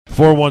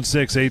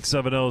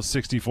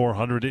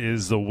416-870-6400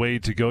 is the way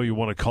to go. You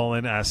want to call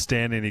in, ask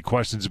Stan any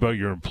questions about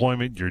your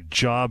employment, your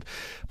job.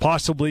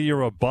 Possibly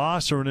you're a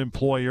boss or an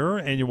employer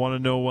and you want to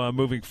know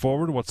moving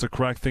forward what's the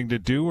correct thing to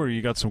do, or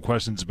you got some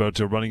questions about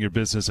running your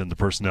business and the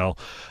personnel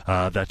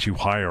that you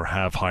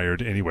have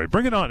hired anyway.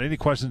 Bring it on. Any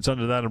questions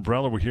under that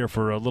umbrella? We're here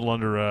for a little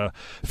under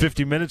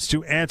 50 minutes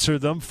to answer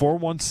them.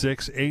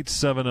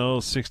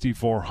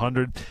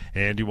 416-870-6400.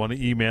 And you want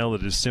to email,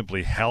 it is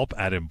simply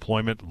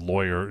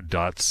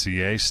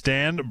help@employmentlawyer.ca.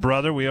 Stan,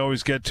 brother, we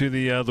always get to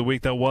the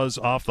week that was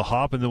off the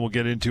hop, and then we'll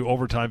get into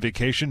overtime,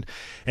 vacation,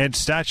 and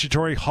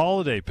statutory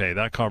holiday pay.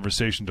 That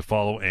conversation to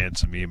follow, and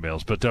some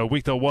emails. But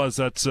week that was,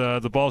 that's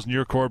the ball's in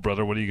your court,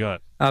 brother. What do you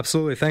got?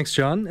 Absolutely. Thanks,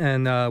 John,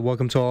 and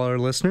welcome to all our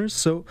listeners.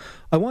 So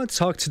I want to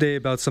talk today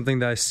about something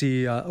that I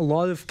see a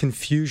lot of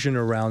confusion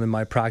around in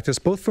my practice,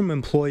 both from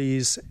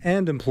employees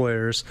and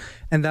employers,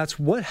 and that's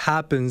what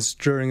happens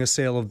during a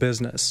sale of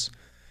business.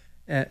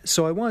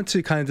 So I wanted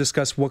to kind of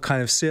discuss what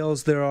kind of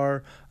sales there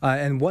are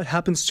and what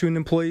happens to an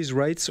employee's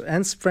rights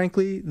and,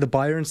 frankly, the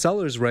buyer and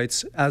seller's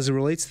rights as it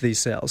relates to these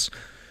sales.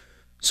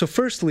 So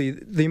firstly,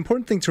 the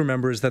important thing to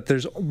remember is that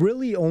there's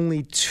really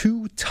only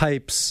two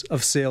types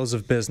of sales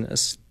of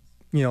business.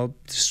 You know,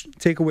 just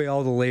take away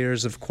all the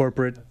layers of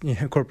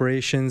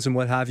corporations and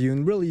what have you,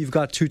 and really you've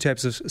got two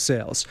types of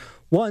sales.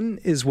 One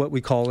is what we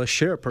call a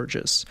share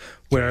purchase,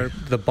 where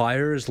the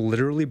buyer is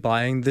literally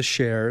buying the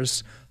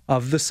shares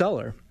of the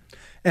seller.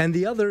 And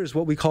the other is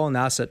what we call an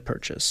asset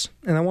purchase.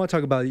 And I want to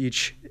talk about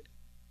each.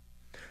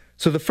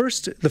 So the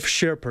first, the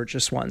share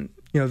purchase one,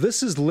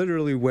 this is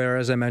literally where,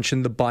 as I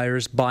mentioned, the buyer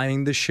is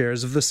buying the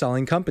shares of the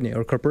selling company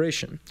or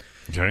corporation.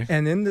 Okay.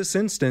 And in this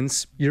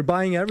instance, you're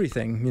buying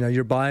everything.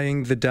 You're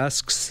buying the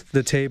desks,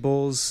 the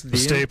tables, the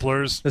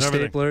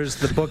staplers,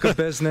 the book of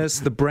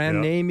business, the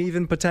brand name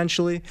even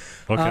potentially.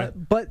 Okay.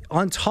 But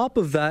on top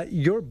of that,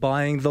 you're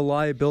buying the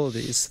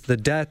liabilities, the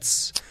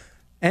debts,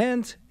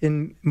 and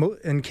in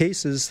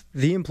cases,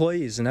 the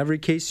employees. In every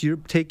case, you're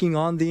taking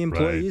on the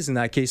employees. Right. In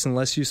that case,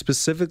 unless you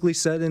specifically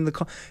said in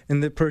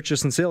the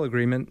purchase and sale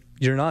agreement,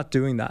 you're not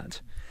doing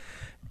that.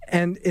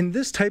 And in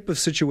this type of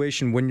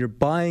situation, when you're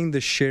buying the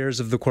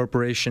shares of the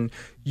corporation,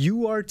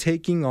 you are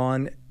taking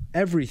on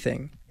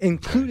everything,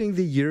 including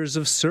the years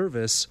of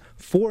service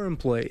for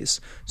employees.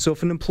 So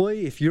if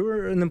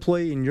you're an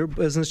employee and your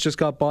business just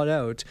got bought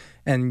out,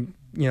 and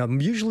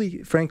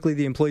usually, frankly,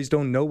 the employees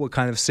don't know what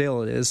kind of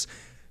sale it is,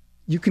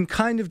 you can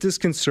kind of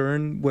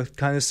discern what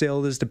kind of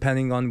sale it is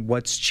depending on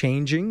what's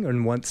changing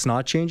and what's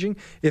not changing.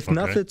 If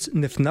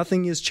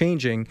nothing is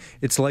changing,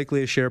 it's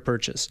likely a share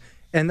purchase.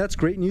 And that's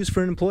great news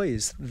for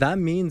employees. That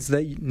means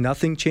that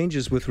nothing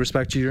changes with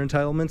respect to your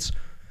entitlements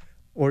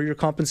or your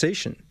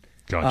compensation.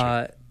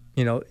 Gotcha.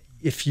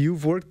 If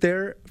you've worked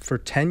there for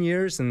 10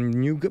 years and a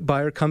new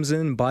buyer comes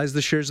in and buys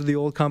the shares of the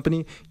old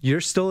company,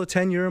 you're still a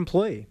 10-year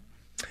employee.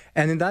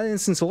 And in that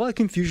instance, a lot of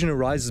confusion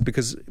arises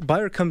because a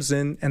buyer comes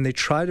in and they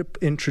try to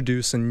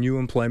introduce a new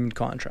employment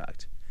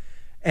contract.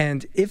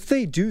 And if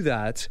they do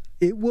that,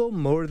 it will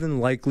more than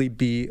likely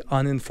be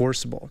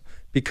unenforceable.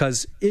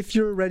 Because if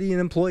you're already an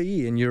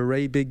employee and you're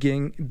already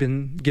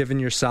been given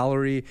your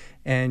salary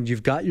and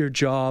you've got your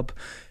job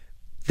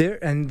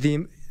there, and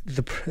the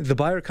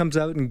buyer comes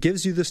out and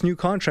gives you this new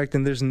contract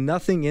and there's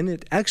nothing in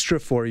it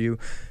extra for you,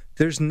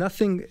 there's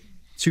nothing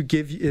to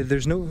give you,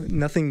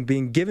 nothing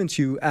being given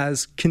to you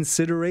as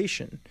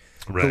consideration.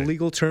 Right. The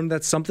legal term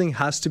that something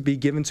has to be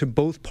given to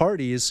both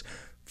parties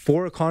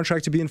for a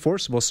contract to be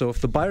enforceable. So if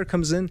the buyer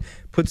comes in,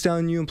 puts down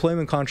a new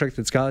employment contract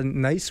that's got a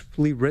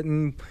nicely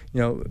written,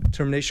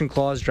 termination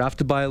clause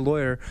drafted by a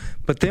lawyer,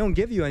 but they don't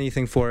give you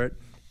anything for it,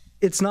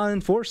 it's not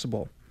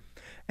enforceable.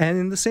 And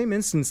in the same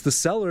instance, the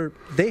seller,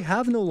 they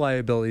have no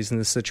liabilities in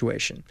this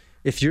situation.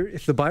 If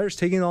the buyer's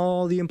taking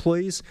all the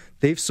employees,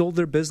 they've sold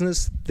their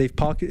business, they've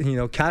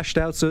cashed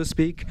out, so to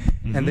speak,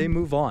 and they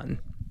move on.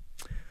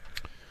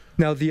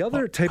 Now, the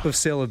other type of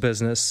sale of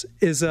business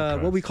is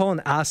what we call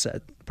an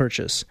asset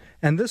purchase.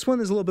 And this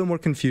one is a little bit more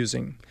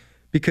confusing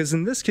because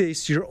in this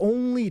case, you're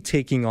only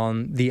taking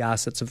on the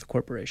assets of the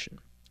corporation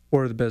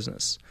or the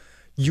business.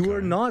 You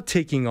are not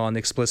taking on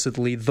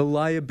explicitly the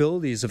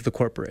liabilities of the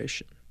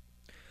corporation.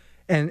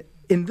 And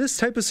in this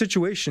type of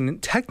situation,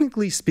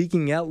 technically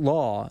speaking at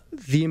law,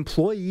 the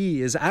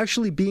employee is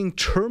actually being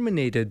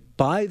terminated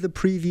by the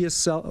previous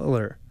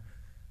seller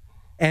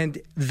and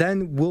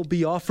then will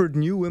be offered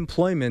new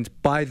employment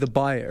by the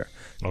buyer.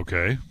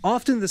 Okay.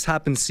 Often this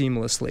happens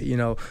seamlessly.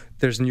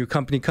 There's a new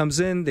company comes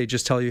in, they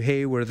just tell you,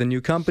 hey, we're the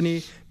new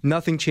company,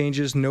 nothing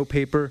changes, no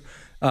paper,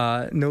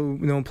 no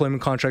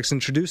employment contracts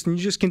introduced, and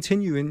you just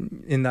continue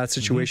in that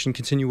situation,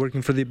 continue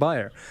working for the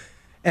buyer.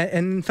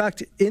 And in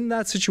fact, in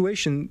that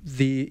situation,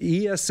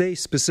 the ESA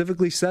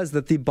specifically says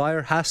that the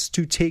buyer has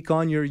to take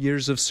on your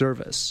years of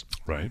service.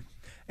 Right.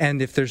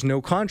 And if there's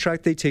no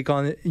contract, they take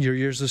on your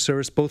years of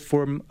service both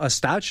from a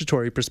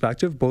statutory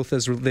perspective, both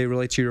as they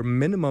relate to your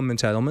minimum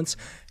entitlements,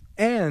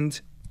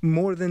 and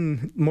more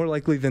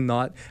likely than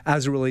not,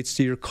 as it relates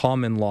to your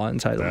common law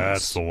entitlements.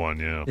 That's the one,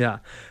 yeah. Yeah.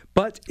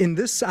 But in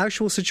this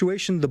actual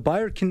situation, the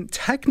buyer can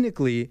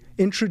technically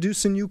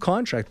introduce a new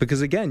contract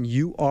because, again,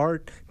 you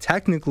are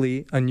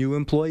technically a new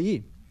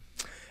employee.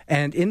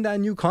 And in that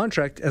new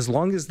contract, as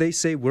long as they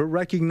say, we're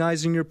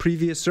recognizing your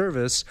previous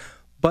service,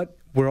 but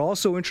we're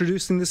also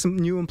introducing this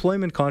new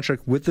employment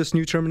contract with this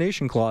new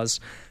termination clause,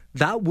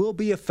 that will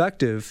be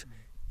effective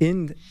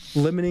in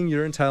limiting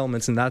your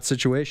entitlements in that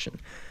situation.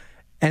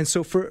 And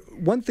so for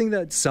one thing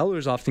that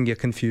sellers often get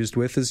confused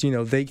with is,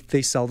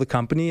 they sell the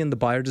company and the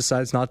buyer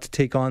decides not to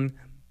take on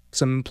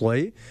some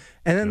employee,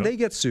 and then they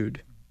get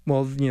sued.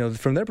 Well,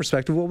 from their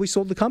perspective, we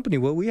sold the company.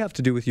 What do we have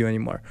to do with you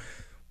anymore?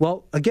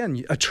 Well,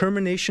 again, a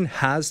termination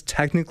has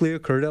technically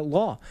occurred at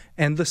law,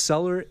 and the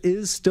seller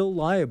is still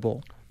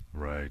liable.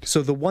 Right.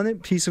 So the one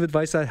piece of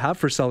advice I have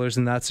for sellers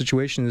in that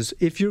situation is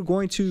if you're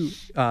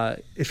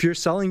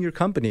selling your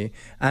company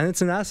and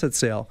it's an asset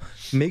sale,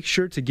 make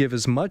sure to give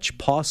as much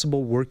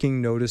possible working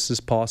notice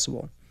as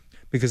possible,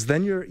 because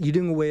then you're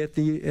eating away at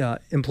the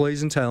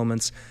employee's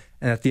entitlements,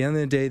 and at the end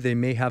of the day, they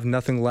may have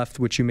nothing left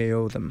which you may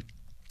owe them.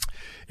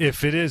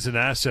 If it is an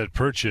asset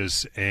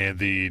purchase and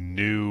the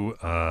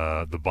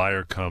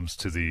buyer comes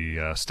to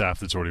the staff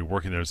that's already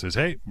working there and says,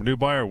 hey, new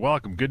buyer,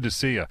 welcome, good to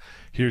see you.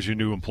 Here's your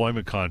new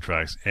employment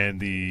contracts.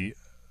 And the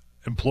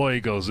employee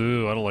goes,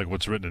 ooh, I don't like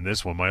what's written in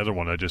this one. My other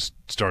one I just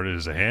started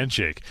as a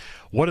handshake.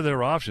 What are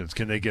their options?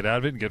 Can they get out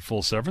of it and get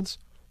full severance?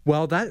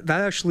 Well, that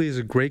actually is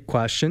a great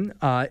question.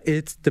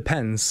 It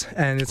depends,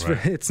 and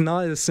it's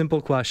not a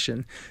simple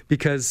question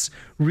because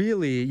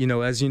really,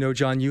 as you know,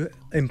 John,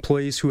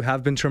 employees who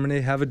have been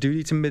terminated have a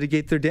duty to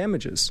mitigate their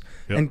damages.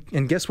 Yep.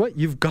 And guess what?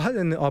 You've got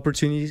an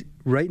opportunity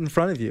right in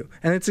front of you,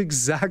 and it's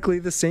exactly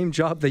the same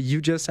job that you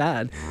just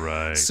had.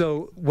 Right.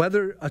 So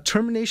whether a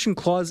termination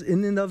clause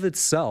in and of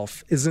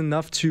itself is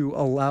enough to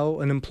allow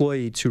an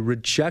employee to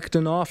reject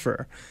an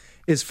offer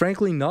is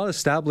frankly not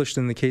established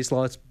in the case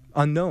law. It's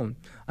unknown.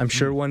 I'm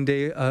sure one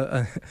day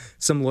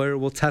some lawyer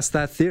will test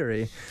that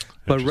theory,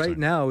 but right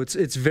now it's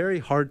very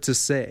hard to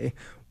say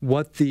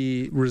what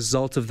the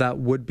result of that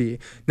would be.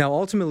 Now,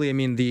 ultimately,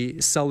 the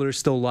seller is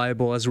still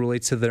liable as it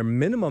relates to their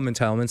minimum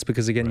entitlements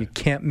because, again, you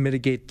can't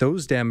mitigate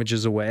those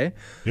damages away.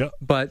 Yep.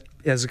 But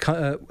as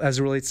it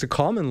relates to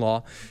common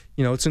law,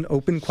 it's an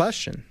open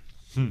question.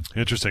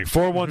 Interesting.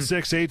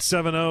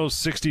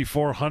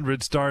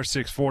 416-870-6400, star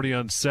 640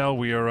 on cell.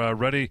 We are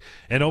ready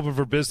and open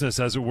for business,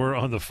 as it were,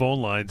 on the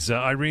phone lines.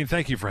 Irene,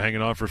 thank you for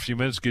hanging on for a few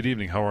minutes. Good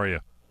evening. How are you?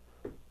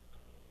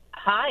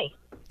 Hi.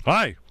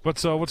 Hi.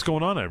 What's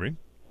going on, Irene?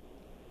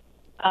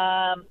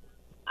 As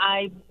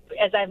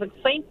I've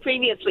explained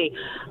previously,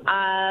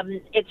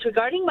 it's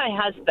regarding my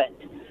husband.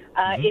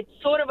 It's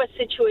sort of a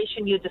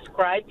situation you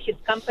described. His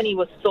company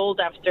was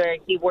sold after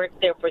he worked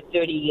there for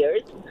 30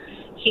 years.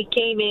 He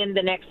came in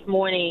the next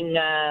morning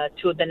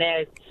to the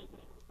next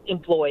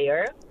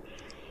employer,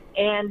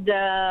 and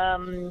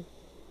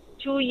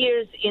 2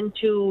 years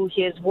into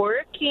his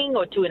working,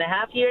 or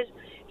 2.5 years,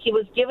 he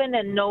was given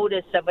a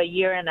notice of 1.5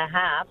 years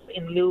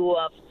in lieu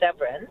of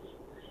severance,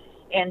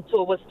 and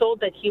so was told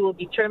that he will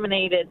be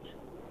terminated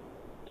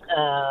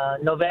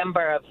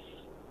November of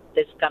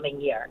this coming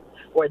year,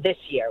 or this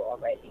year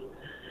already.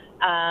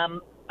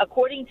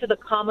 According to the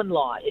common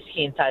law, is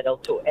he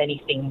entitled to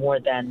anything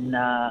more than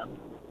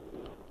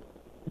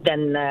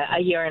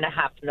 1.5 years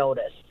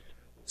notice?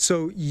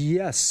 So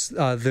yes,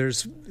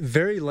 there's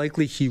very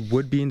likely he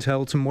would be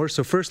entitled to more.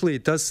 So firstly,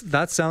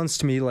 that sounds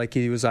to me like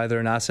he was either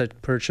an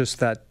asset purchase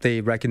that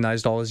they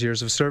recognized all his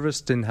years of service,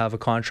 didn't have a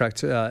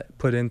contract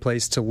put in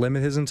place to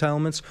limit his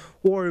entitlements,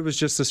 or it was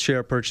just a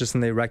share purchase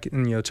and they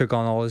took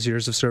on all his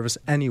years of service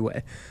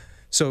anyway.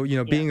 So,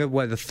 being a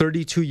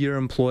 32-year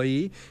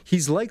employee,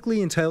 he's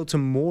likely entitled to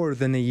more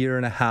than 1.5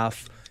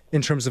 years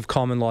in terms of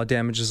common law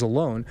damages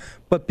alone.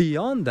 But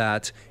beyond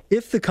that,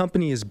 if the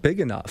company is big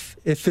enough,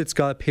 if it's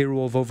got a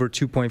payroll of over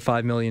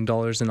 $2.5 million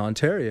in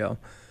Ontario,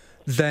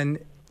 then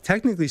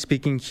technically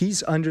speaking,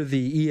 he's under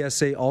the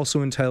ESA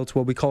also entitled to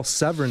what we call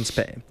severance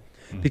pay.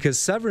 Because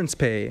severance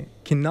pay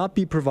cannot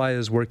be provided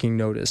as working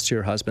notice to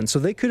your husband. So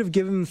they could have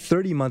given him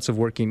 30 months of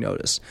working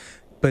notice.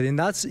 But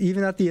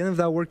even at the end of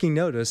that working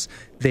notice,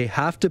 they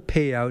have to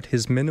pay out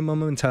his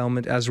minimum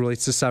entitlement as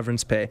relates to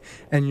severance pay.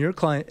 And your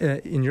client,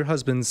 in your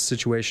husband's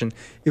situation,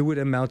 it would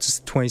amount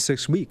to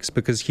 26 weeks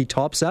because he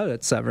tops out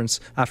at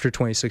severance after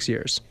 26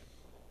 years.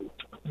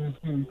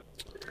 Mm-hmm.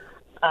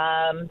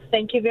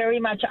 Thank you very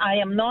much. I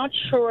am not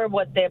sure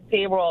what their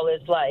payroll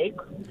is like,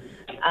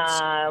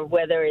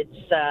 whether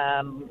it's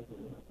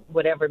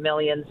whatever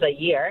millions a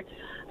year.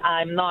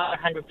 I'm not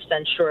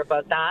 100% sure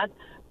about that.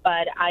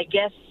 But I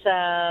guess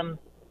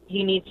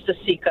he needs to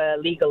seek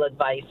legal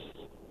advice.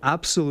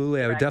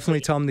 Absolutely. I would definitely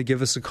tell him to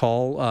give us a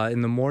call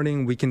in the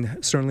morning. We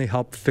can certainly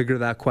help figure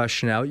that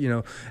question out.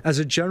 As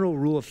a general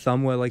rule of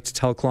thumb, what I like to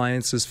tell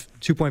clients is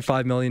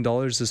 $2.5 million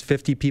is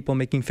 50 people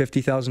making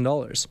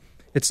 $50,000.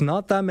 It's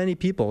not that many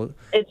people.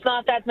 It's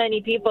not that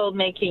many people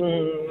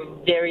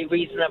making very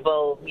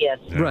reasonable, yes.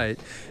 Right.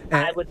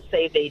 And I would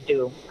say they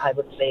do.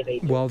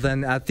 Well,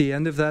 then at the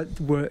end of that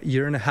 1.5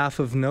 years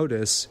of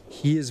notice,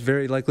 he is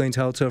very likely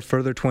entitled to a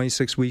further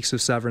 26 weeks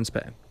of severance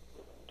pay.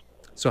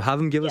 So have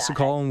them give us a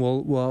call, and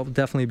we'll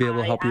definitely be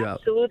able to help you out.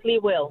 I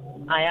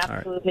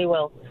absolutely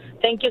will.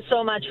 Thank you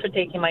so much for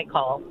taking my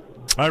call.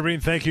 Irene,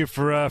 thank you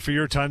for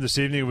your time this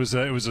evening. It was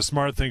a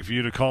smart thing for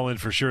you to call in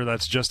for sure.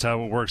 That's just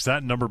how it works.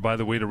 That number, by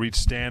the way, to reach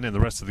Stan and the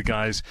rest of the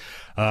guys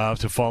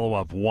to follow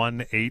up,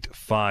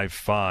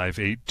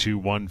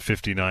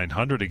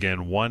 1-855-821-5900.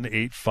 Again,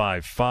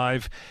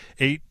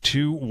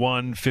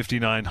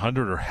 1-855-821-5900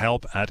 or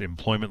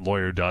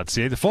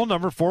help@employmentlawyer.ca. The phone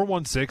number,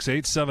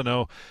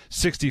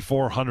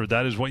 416-870-6400.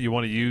 That is what you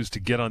want to use to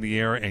get on the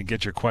air and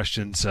get your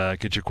questions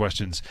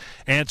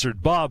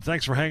answered. Bob,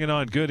 thanks for hanging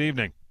on. Good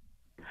evening.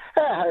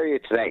 How are you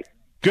tonight?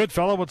 Good,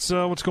 fella. What's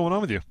going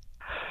on with you?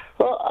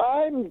 Well,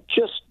 I'm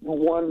just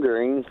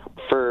wondering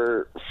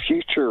for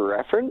future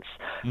reference,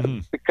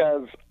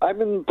 because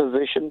I'm in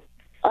position,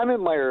 I'm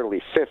in my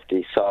early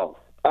 50s, so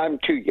I'm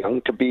too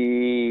young to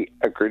be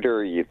a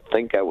greeter. You'd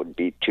think I would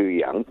be too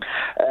young.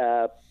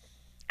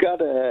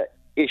 Got a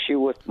issue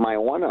with my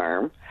one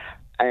arm,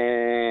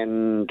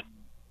 and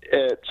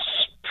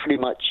it's pretty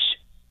much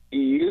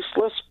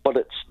useless, but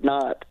it's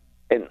not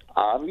an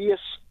obvious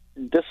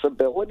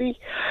disability.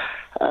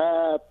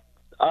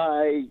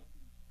 I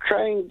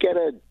try and get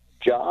a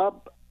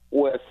job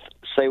with,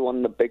 say, one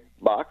of the big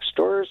box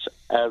stores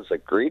as a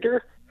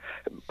greeter,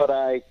 but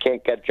I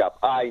can't get a job.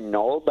 I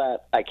know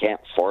that I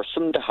can't force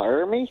them to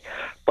hire me,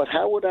 but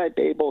how would I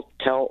be able to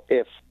tell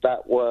if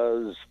that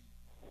was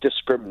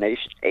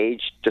discrimination,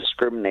 age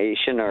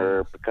discrimination,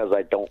 or because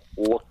I don't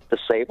look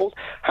disabled?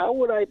 How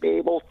would I be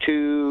able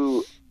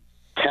to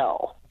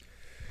tell?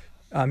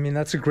 I mean,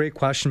 that's a great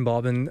question,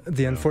 Bob. And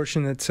the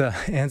unfortunate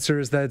answer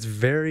is that it's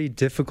very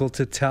difficult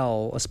to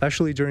tell,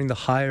 especially during the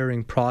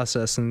hiring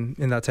process and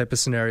in that type of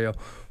scenario,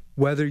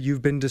 whether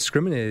you've been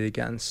discriminated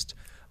against.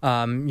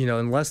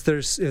 Unless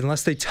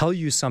they tell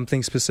you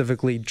something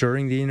specifically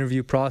during the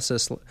interview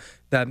process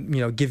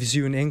that gives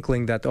you an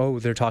inkling that, oh,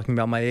 they're talking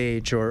about my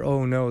age, or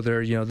oh no,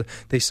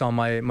 they saw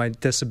my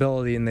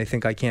disability and they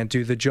think I can't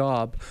do the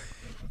job.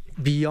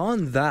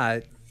 Beyond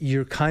that,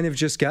 you're kind of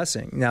just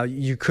guessing. Now,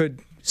 you could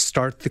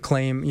start the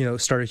claim,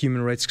 start a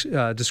human rights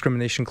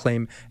discrimination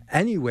claim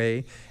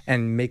anyway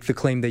and make the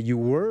claim that you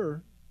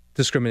were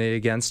discriminated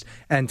against.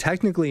 And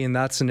technically in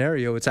that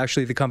scenario, it's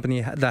actually the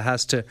company that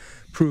has to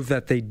prove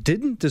that they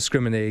didn't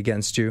discriminate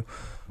against you.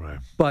 Right.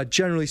 But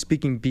generally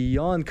speaking,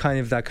 beyond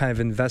that kind of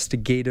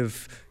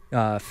investigative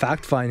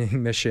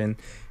fact-finding mission,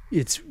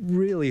 it's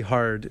really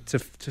hard to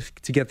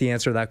get the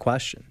answer to that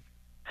question.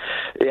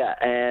 Yeah,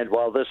 and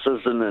while this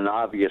isn't an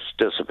obvious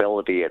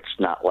disability, it's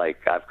not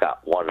like I've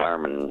got one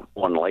arm and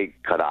one leg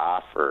cut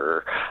off,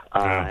 or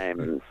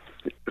I'm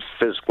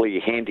physically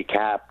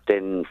handicapped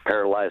and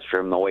paralyzed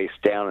from the waist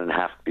down and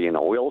have to be in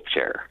a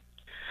wheelchair.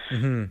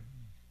 Mm-hmm.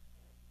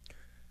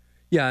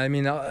 Yeah, I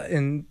mean,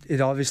 and it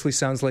obviously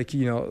sounds like,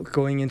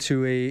 going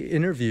into a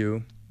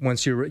interview,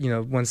 once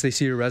they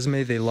see your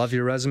resume, they love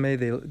your resume,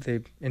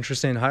 they're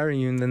interested in hiring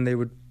you, and then they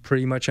would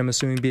pretty much, I'm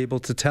assuming, be able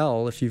to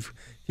tell if you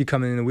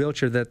come in a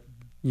wheelchair that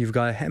you've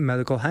got a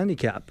medical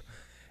handicap.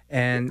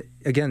 And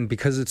again,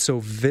 because it's so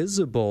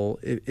visible,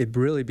 it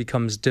really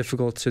becomes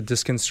difficult to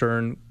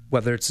discern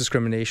whether it's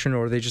discrimination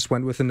or they just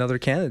went with another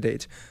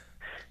candidate.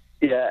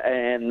 Yeah,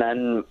 and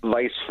then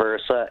vice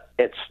versa,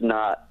 it's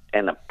not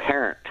an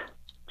apparent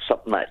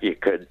something that you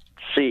could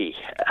see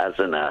as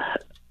in a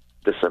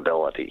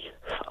disability.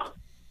 So.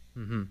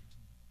 Mm-hmm.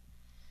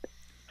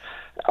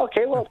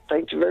 Okay, well,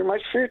 thank you very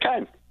much for your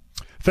time.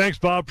 Thanks,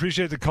 Bob.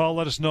 Appreciate the call.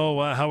 Let us know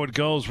how it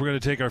goes. We're going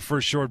to take our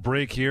first short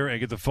break here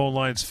and get the phone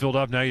lines filled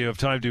up. Now you have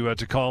time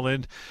to call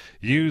in.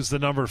 Use the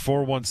number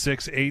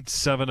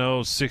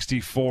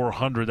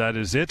 416-870-6400. That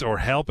is it. Or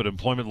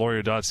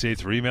help@employmentlawyer.ca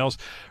through emails.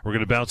 We're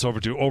going to bounce over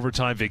to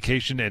overtime,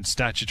 vacation, and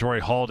statutory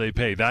holiday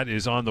pay. That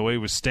is on the way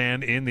with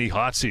Stan in the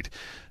hot seat.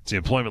 It's the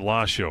Employment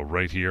Law Show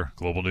right here,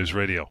 Global News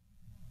Radio.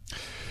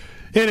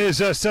 It is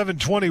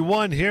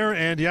 7:21 here,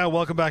 and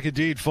welcome back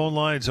indeed. Phone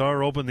lines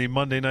are open. The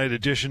Monday night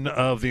edition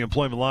of the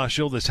Employment Law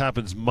Show. This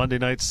happens Wednesday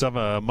night,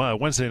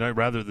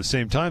 at the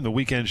same time. The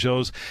weekend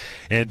shows,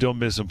 and don't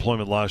miss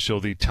Employment Law Show,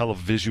 the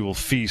televisual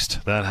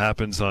feast that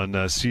happens on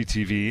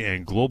CTV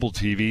and Global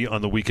TV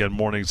on the weekend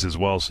mornings as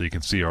well, so you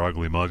can see our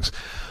ugly mugs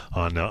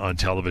on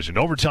television.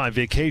 Overtime,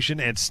 vacation,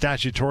 and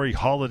statutory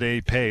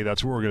holiday pay.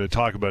 That's what we're going to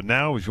talk about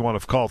now. If you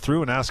want to call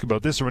through and ask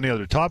about this or any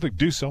other topic,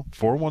 do so.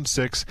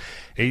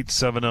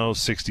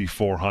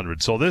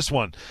 416-870-6400. So this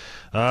one,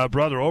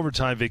 brother,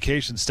 overtime,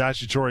 vacation,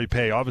 statutory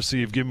pay. Obviously,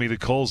 you've given me the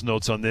Coles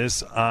notes on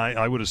this.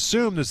 I would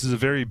assume this is a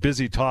very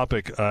busy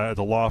topic at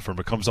the law firm.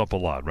 It comes up a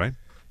lot, right?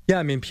 Yeah,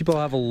 I mean, people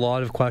have a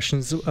lot of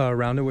questions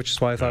around it, which is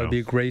why I thought it would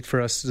be great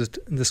for us to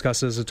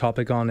discuss it as a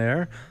topic on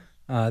air.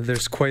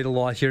 There's quite a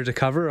lot here to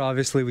cover.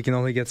 Obviously, we can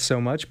only get so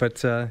much,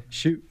 but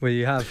shoot, what do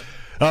you have?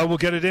 We'll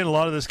get it in. A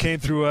lot of this came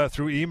through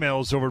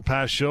emails over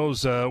past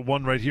shows.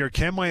 One right here.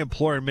 Can my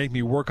employer make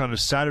me work on a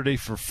Saturday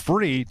for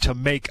free to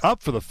make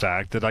up for the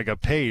fact that I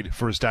got paid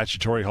for a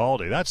statutory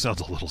holiday? That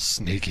sounds a little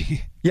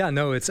sneaky. Yeah,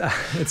 no, it's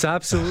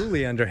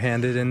absolutely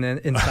underhanded, and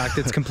in fact,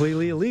 it's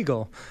completely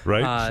illegal.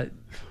 Right.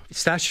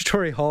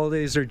 Statutory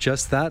holidays are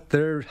just that.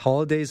 They're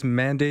holidays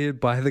mandated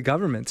by the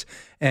government,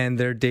 and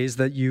they're days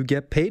that you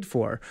get paid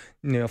for.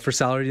 For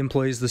salaried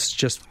employees, this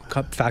just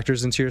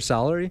factors into your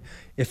salary.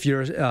 If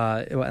you're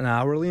an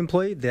hourly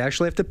employee, they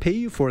actually have to pay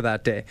you for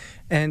that day,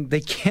 and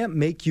they can't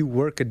make you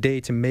work a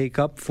day to make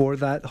up for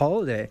that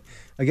holiday.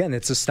 Again,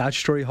 it's a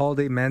statutory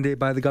holiday mandated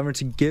by the government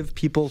to give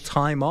people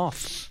time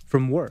off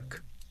from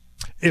work.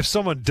 If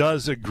someone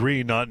does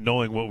agree, not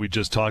knowing what we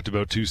just talked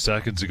about 2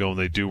 seconds ago, and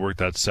they do work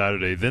that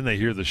Saturday, then they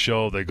hear the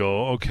show, they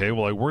go, okay,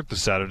 well, I worked the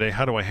Saturday.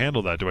 How do I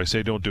handle that? Do I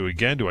say don't do it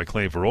again? Do I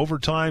claim for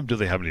overtime? Do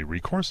they have any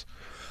recourse?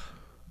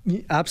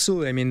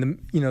 Absolutely. I mean,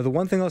 the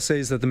one thing I'll say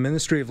is that the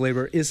Ministry of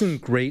Labor isn't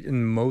great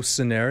in most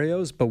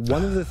scenarios, but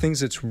one of the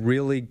things it's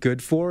really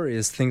good for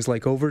is things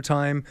like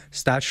overtime,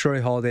 statutory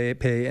holiday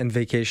pay, and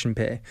vacation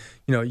pay.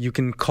 You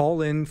can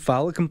call in,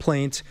 file a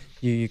complaint.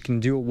 You can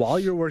do it while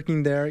you're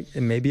working there.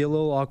 It may be a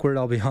little awkward,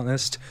 I'll be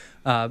honest.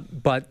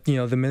 But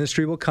the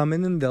ministry will come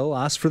in and they'll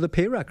ask for the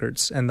pay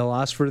records, and they'll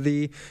ask for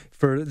the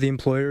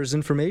employer's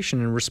information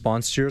in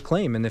response to your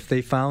claim. And if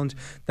they found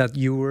that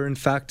you were in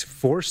fact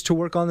forced to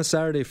work on the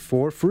Saturday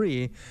for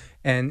free,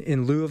 and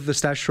in lieu of the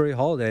statutory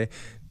holiday,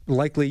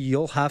 likely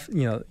you'll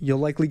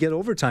likely get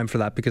overtime for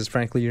that, because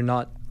frankly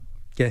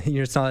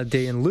it's not a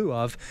day in lieu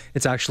of.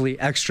 It's actually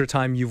extra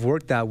time you've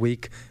worked that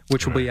week,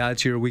 which will be added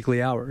to your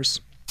weekly hours.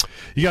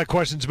 You got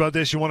questions about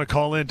this? You want to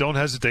call in? Don't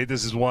hesitate.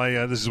 This is why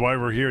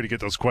we're here, to get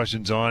those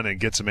questions on and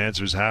get some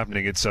answers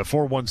happening. It's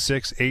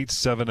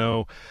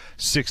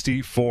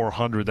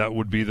 416-870-6400. That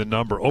would be the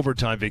number.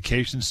 Overtime,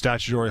 vacation,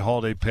 statutory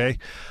holiday pay.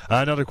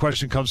 Another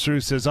question comes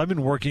through. Says, I've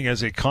been working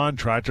as a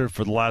contractor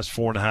for the last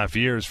 4.5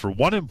 years for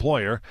one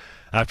employer.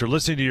 After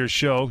listening to your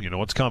show, you know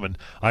what's coming,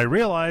 I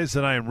realize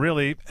that I am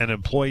really an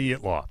employee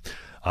at law.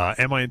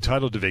 Am I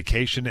entitled to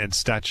vacation and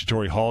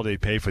statutory holiday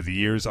pay for the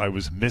years I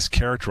was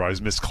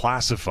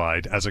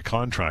misclassified as a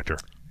contractor?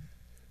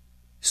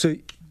 So,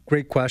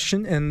 great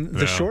question. And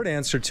the short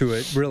answer to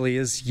it really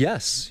is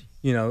yes.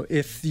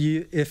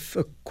 If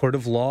a court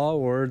of law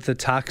or the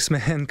tax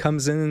man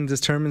comes in and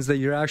determines that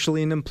you're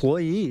actually an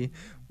employee,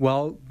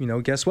 well,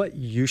 guess what?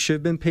 You should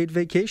have been paid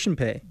vacation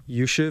pay.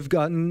 You should have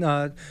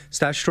gotten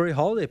statutory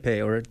holiday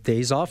pay or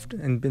days off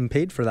and been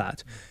paid for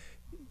that.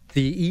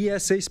 The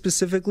ESA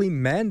specifically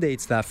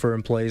mandates that for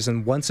employees,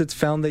 and once it's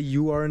found that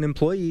you are an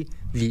employee,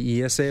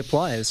 the ESA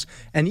applies.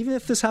 And even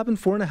if this happened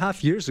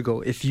 4.5 years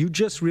ago, if you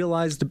just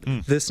realized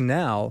this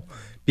now,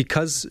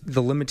 because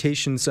the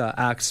Limitations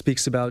Act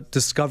speaks about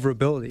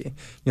discoverability,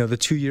 the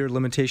 2-year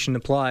limitation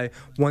apply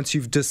once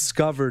you've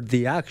discovered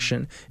the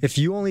action. If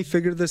you only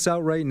figured this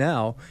out right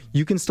now,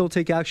 you can still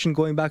take action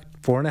going back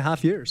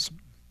 4.5 years.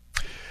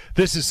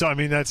 This is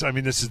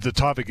the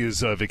topic is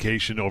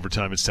vacation,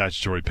 overtime, and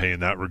statutory pay in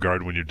that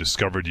regard. When you're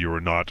discovered you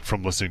are not,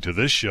 from listening to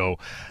this show,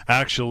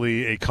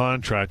 actually a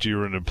contractor,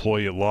 you're an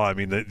employee at law. I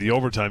mean, the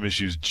overtime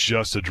issue is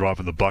just a drop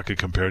in the bucket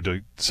compared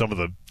to some of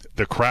the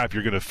crap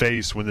you're going to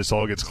face when this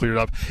all gets cleared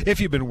up. If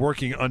you've been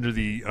working under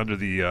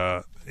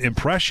the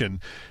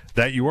impression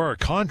that you are a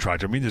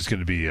contractor, I mean, there's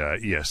going to be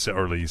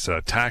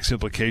tax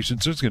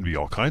implications. There's going to be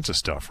all kinds of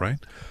stuff, right?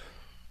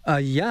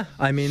 Yeah,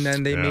 I mean,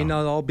 and they may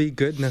not all be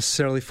good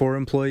necessarily for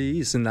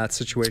employees in that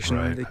situation.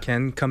 Right. It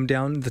can come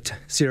down, the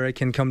CRA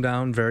can come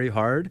down very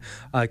hard.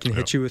 It can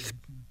hit you with,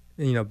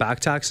 back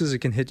taxes. It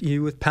can hit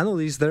you with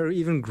penalties that are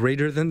even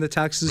greater than the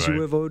taxes you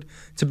have owed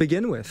to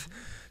begin with.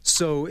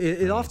 So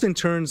it often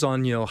turns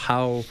on,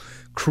 how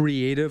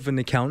creative an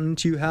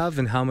accountant you have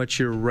and how much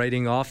you're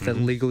writing off that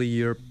legally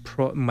you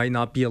might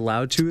not be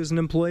allowed to as an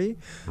employee.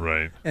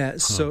 Right.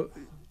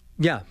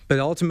 Yeah, but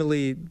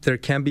ultimately there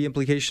can be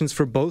implications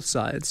for both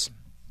sides.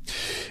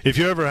 If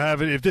you ever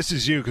have it, if this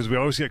is you, because we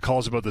always get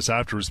calls about this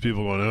afterwards,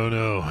 people going, oh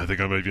no, I think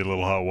I might be a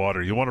little hot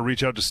water. You want to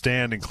reach out to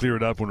Stan and clear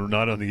it up when we're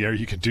not on the air,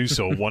 you can do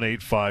so.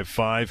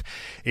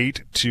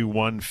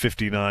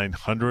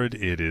 1-855-821-5900.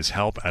 It is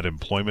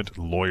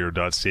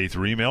help@employmentlawyer.ca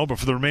through email. But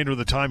for the remainder of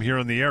the time here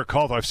on the air,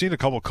 call. I've seen a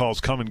couple calls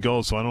come and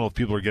go, so I don't know if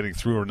people are getting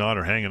through or not,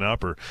 or hanging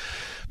up, or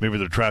maybe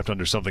they're trapped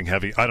under something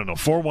heavy. I don't know.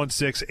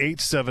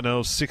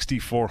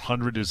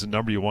 416-870-6400 is the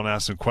number. You want to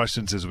ask some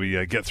questions as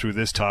we get through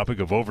this topic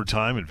of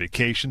overtime and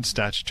vacation,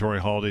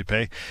 statutory holiday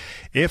pay.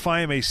 If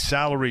I am a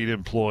salaried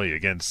employee,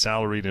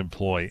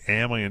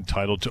 am I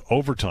entitled to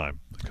overtime?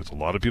 Because a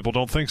lot of people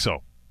don't think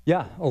so.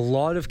 Yeah, a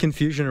lot of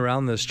confusion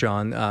around this,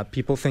 John.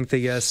 People think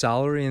they get a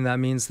salary, and that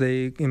means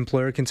the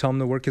employer can tell them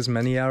to work as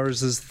many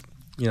hours as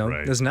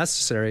as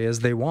necessary as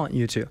they want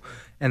you to,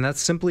 and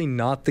that's simply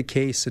not the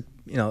case.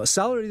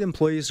 Salaried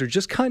employees are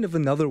just kind of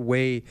another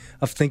way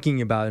of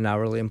thinking about an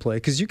hourly employee,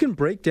 because you can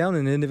break down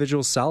an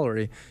individual's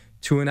salary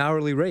to an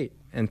hourly rate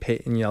and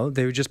pay.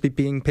 They would just be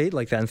being paid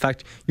like that. In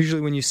fact, usually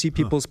when you see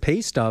people's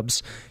pay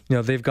stubs,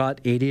 they've got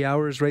 80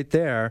 hours right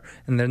there,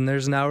 and then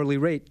there's an hourly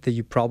rate that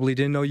you probably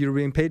didn't know you were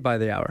being paid by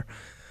the hour.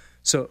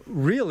 So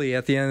really,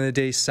 at the end of the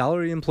day,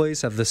 salaried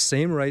employees have the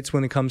same rights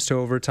when it comes to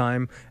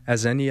overtime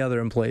as any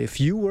other employee. If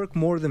you work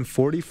more than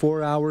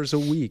 44 hours a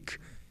week,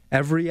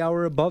 every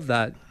hour above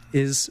that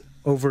is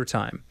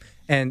overtime.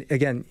 And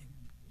again,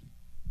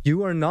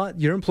 your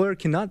employer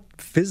cannot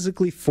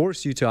physically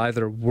force you to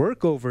either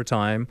work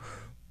overtime,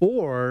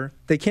 or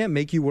they can't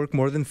make you work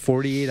more than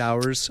 48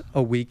 hours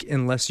a week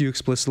unless you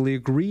explicitly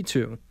agree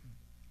to.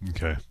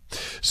 Okay.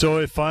 So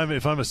if I'm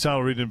a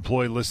salaried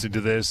employee listening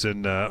to this,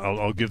 and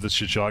I'll give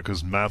this a shot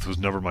because math was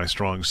never my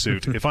strong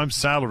suit. If I'm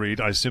salaried,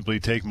 I simply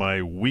take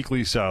my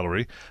weekly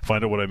salary,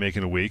 find out what I make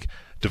in a week,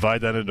 divide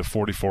that into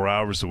 44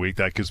 hours a week.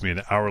 That gives me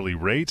an hourly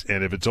rate.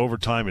 And if it's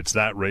overtime, it's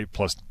that rate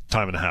plus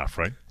time and a half,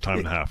 right? Time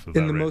and a half.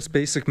 In the most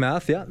basic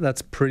math, yeah,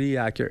 that's pretty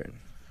accurate.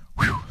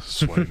 Whew,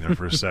 sweating there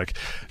for a sec.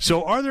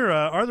 So are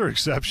there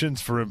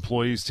exceptions for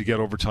employees to get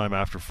overtime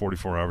after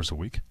 44 hours a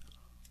week?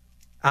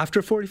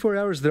 After 44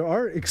 hours, there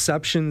are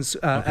exceptions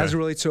as it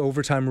relates to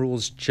overtime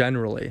rules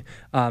generally.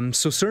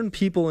 So certain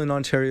people in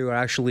Ontario are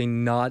actually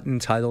not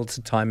entitled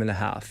to time and a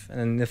half.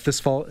 And if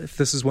this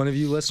is one of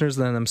you listeners,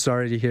 then I'm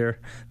sorry to hear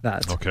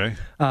that. Okay.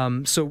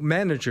 So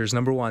managers,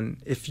 number one,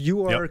 if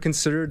you are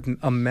considered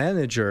a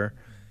manager,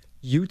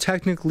 you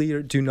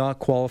technically do not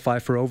qualify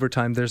for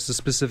overtime. There's a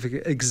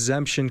specific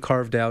exemption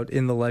carved out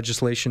in the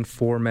legislation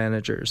for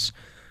managers.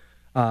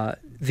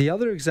 The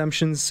other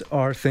exemptions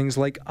are things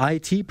like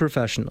IT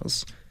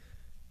professionals.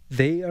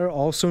 They are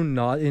also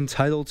not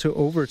entitled to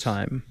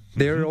overtime.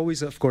 They're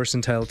always, of course,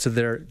 entitled to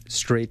their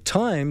straight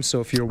time.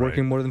 So if you're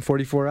working more than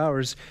 44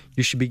 hours,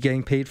 you should be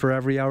getting paid for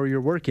every hour you're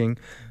working.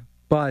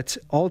 But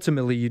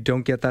ultimately, you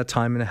don't get that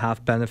time and a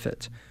half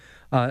benefit.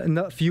 And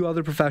a few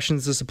other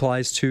professions this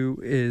applies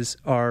to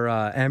are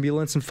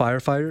ambulance and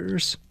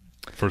firefighters.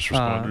 First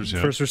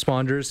responders, First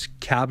responders,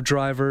 cab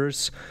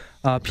drivers.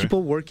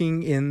 People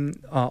working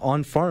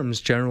on farms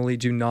generally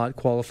do not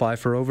qualify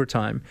for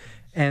overtime.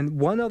 And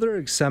one other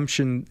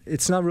exemption,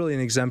 it's not really an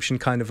exemption,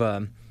 kind of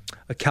a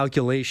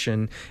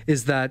calculation,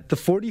 is that the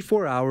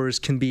 44 hours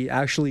can be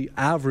actually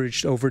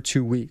averaged over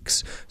 2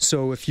 weeks.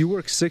 So if you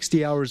work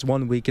 60 hours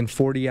one week and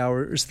 40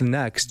 hours the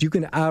next, you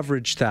can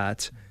average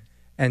that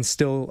and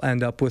still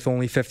end up with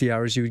only 50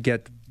 hours. You would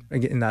get,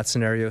 in that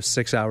scenario,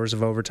 6 hours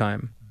of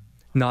overtime,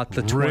 not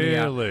the 20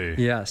 Really?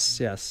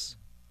 Yes.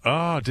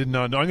 Oh, did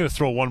not know. I'm going to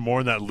throw one more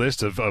in that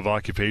list of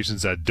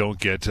occupations that don't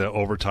get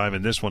overtime.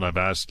 And this one I've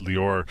asked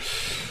Lior,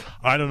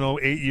 I don't know,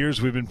 8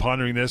 years we've been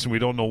pondering this, and we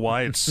don't know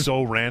why. It's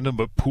so random,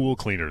 but pool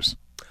cleaners.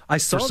 I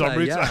saw that,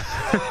 yeah.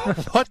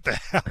 What the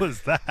hell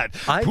is that?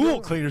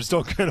 Pool cleaners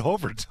don't get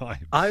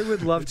overtime. I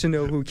would love to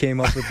know who came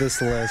up with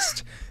this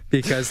list.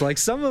 Because, like,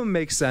 some of them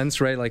make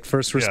sense, right? Like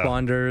first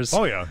responders.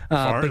 Oh, yeah.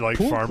 But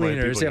pool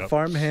cleaners,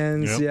 farm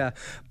hands,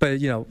 But,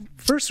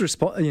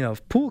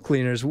 pool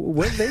cleaners,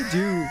 what do they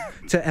do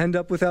to end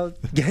up without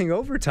getting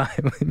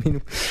overtime? I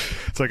mean,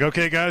 it's like,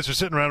 okay, guys, we're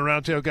sitting around a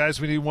round table.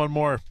 Guys, we need one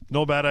more.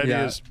 No bad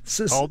ideas.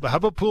 How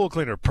about pool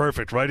cleaner?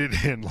 Perfect. Write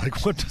it in.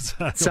 Like, what does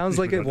that sounds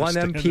like if one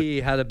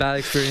MP had a bad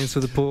experience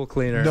with a pool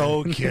cleaner.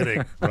 No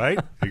kidding, right?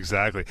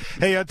 Exactly.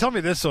 Hey, tell me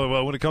this,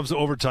 so when it comes to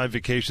overtime,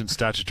 vacation,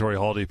 statutory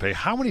holiday pay,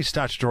 how many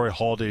statutory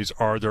holidays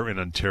are there in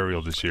Ontario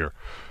this year?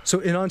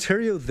 So in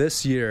Ontario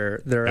this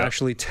year, there are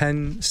actually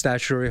 10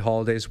 statutory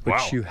holidays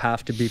which you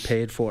have to be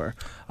paid for.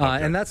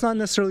 And that's not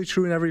necessarily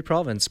true in every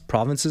province.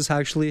 Provinces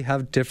actually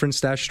have different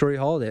statutory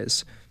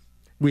holidays.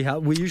 We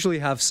usually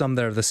have some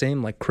that are the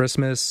same, like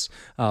Christmas,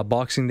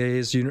 Boxing Day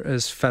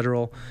is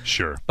federal.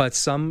 Sure. But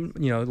some,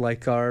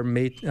 like our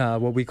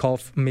what we call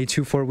May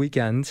 2-4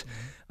 weekend,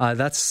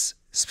 that's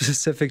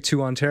specific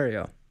to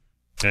Ontario.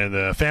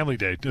 And Family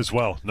Day as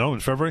well. No, in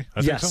February?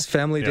 I think so?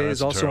 Family Day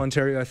is also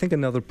Ontario. I think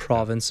another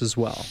province as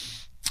well.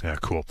 Yeah,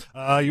 cool.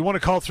 You want to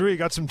call through? You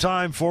got some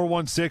time.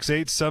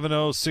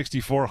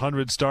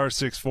 416-870-6400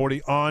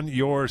 *640 on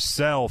your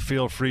cell.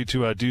 Feel free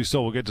to do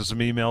so. We'll get to some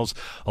emails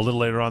a little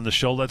later on the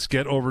show. Let's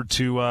get over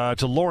to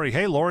Lori.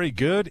 Hey, Lori.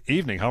 Good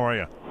evening. How are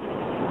you?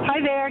 Hi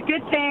there.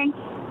 Good, thanks.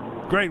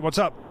 Great. What's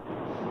up?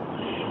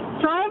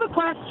 So I have a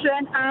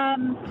question.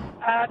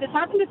 This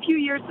happened a few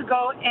years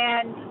ago,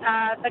 and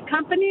the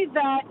company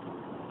that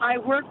I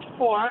worked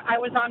for, I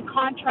was on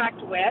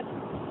contract with,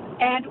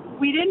 and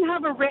we didn't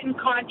have a written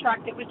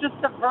contract. It was just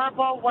a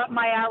verbal what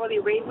my hourly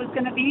rate was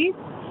going to be.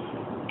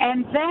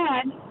 And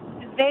then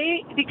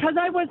because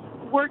I was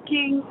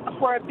working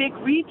for a big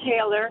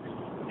retailer,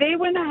 they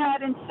went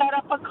ahead and set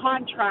up a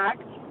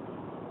contract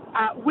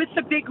with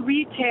the big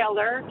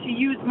retailer to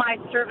use my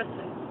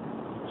services.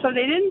 So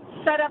they didn't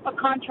set up a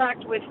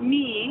contract with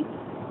me,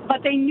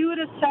 but they knew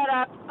to set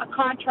up a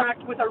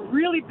contract with a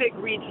really big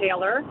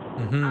retailer.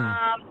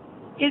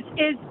 Mm-hmm.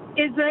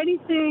 Is there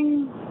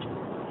anything?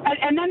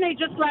 And then they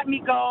just let me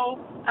go.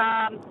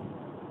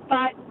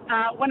 But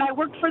when I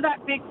worked for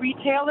that big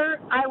retailer,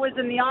 I was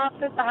in the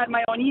office. I had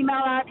my own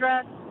email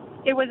address.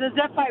 It was as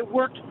if I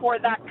worked for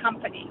that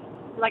company.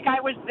 Like I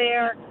was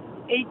there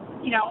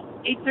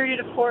 8:30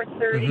 to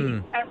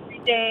 4:30 every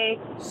day.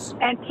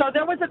 And so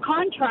there was a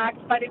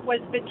contract, but it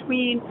was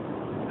between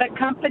the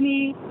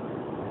company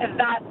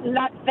that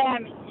let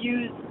them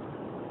use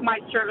my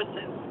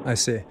services. I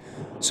see.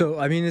 So,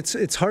 I mean,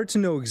 it's hard to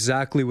know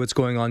exactly what's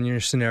going on in your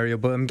scenario,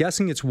 but I'm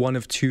guessing it's one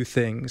of two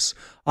things.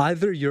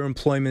 Either your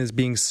employment is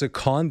being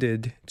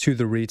seconded to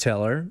the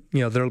retailer,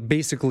 they're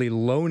basically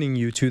loaning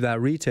you to that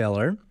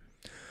retailer,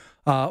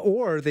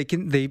 Or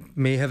they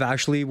may have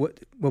actually what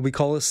we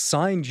call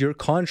assigned your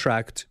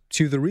contract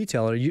to the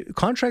retailer.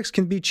 Contracts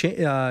can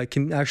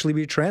can actually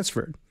be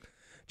transferred,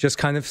 just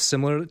kind of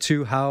similar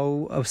to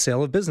how a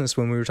sale of business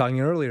when we were talking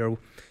earlier.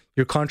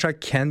 Your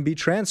contract can be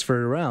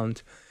transferred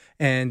around,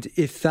 and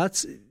if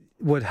that's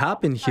what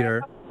happened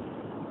here,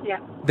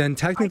 then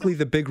technically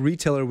the big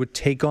retailer would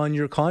take on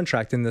your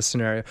contract in this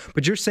scenario.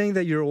 But you're saying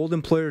that your old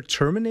employer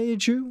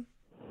terminated you?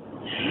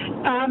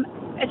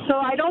 So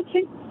I don't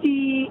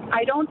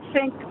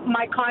think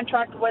my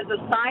contract was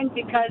assigned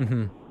because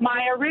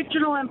my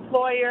original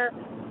employer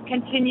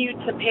continued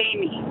to pay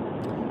me,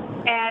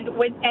 and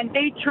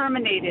they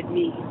terminated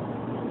me.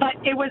 But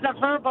it was a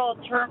verbal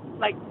term,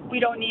 like, we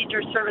don't need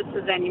your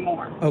services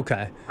anymore.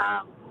 Okay.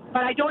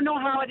 But I don't know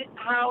how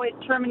it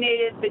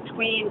terminated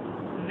between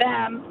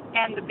them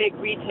and the big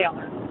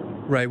retailer.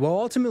 Right. Well,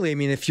 ultimately, I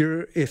mean, if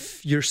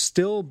you're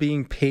still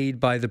being paid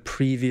by the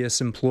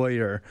previous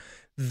employer,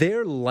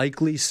 they're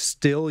likely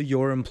still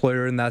your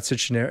employer in that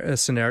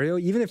scenario.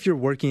 Even if you're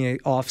working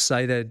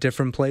off-site at a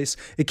different place,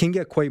 it can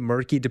get quite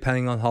murky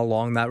depending on how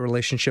long that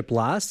relationship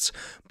lasts.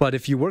 But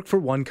if you work for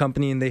one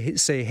company and they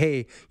say,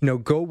 hey,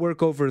 go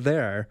work over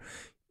there,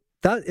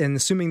 and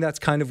assuming that's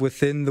kind of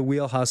within the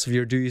wheelhouse of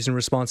your duties and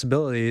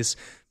responsibilities,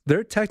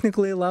 they're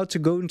technically allowed to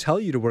go and tell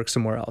you to work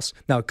somewhere else.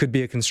 Now, it could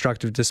be a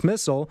constructive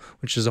dismissal,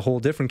 which is a whole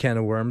different can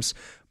of worms.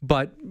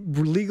 But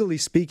legally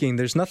speaking,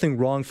 there's nothing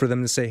wrong for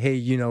them to say,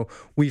 hey,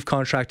 we've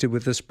contracted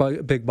with this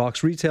big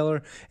box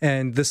retailer,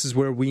 and this is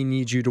where we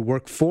need you to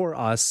work for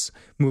us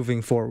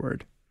moving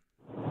forward.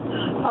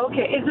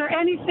 Okay. Is there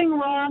anything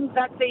wrong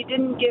that they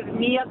didn't give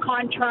me a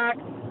contract,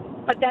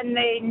 but then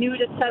they knew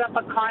to set up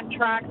a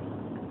contract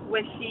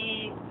with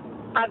the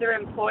other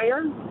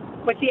employer,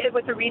 with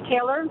the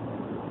retailer?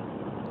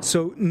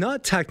 So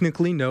not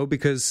technically, no,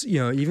 because,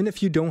 even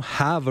if you don't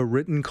have a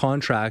written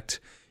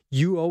contract,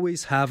 you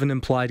always have an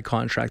implied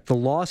contract. The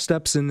law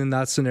steps in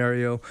that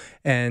scenario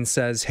and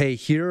says, hey,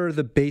 here are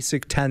the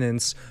basic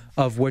tenets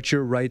of what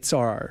your rights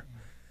are.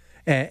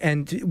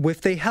 And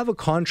if they have a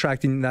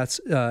contract in that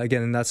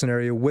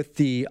scenario with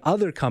the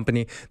other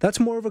company, that's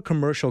more of a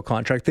commercial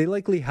contract. They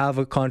likely have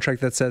a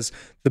contract that says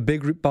the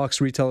big box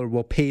retailer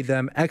will pay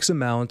them X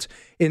amount.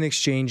 In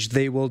exchange,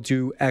 they will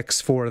do X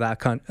for that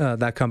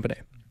company.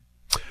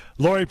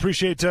 Laurie,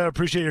 appreciate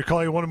your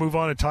call. You want to move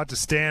on and talk to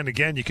Stan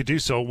again? You could do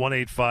so.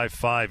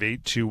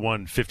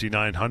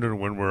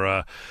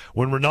 1-855-821-5900.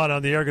 When we're not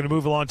on the air, going to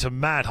move along to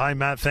Matt. Hi,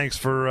 Matt. Thanks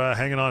for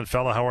hanging on,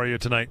 fella. How are you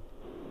tonight?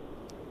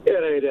 Good.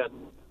 How you doing?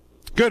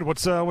 Good.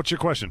 What's your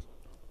question?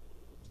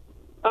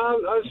 I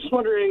was just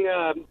wondering.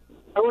 I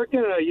work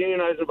in a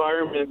unionized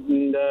environment,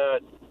 and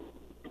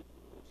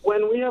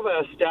when we have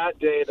a stat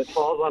day that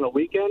falls on a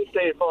weekend,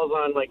 say it falls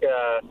on like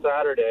a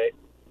Saturday,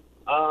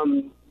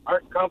 our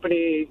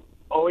company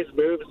always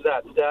moves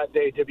that stat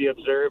day to be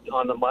observed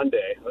on the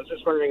Monday. I was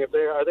just wondering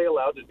are they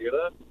allowed to do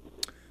that?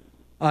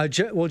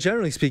 Well,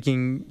 generally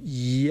speaking,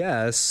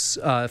 yes.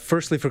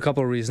 Firstly, for a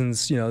couple of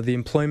reasons. The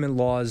employment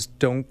laws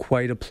don't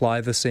quite apply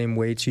the same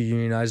way to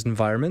unionized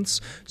environments.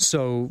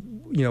 So,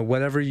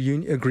 whatever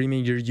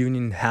agreement your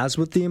union has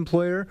with the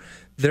employer,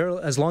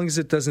 as long as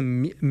it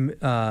doesn't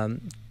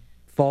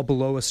fall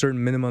below a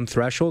certain minimum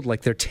threshold,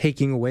 like they're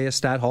taking away a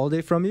stat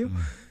holiday from you,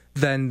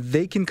 then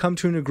they can come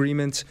to an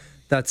agreement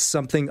that's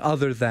something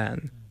other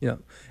than,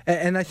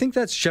 and I think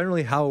that's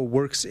generally how it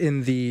works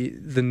in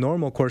the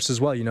normal course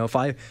as well.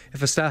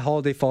 If a stat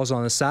holiday falls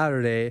on a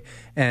Saturday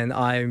and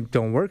I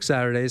don't work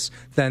Saturdays,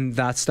 then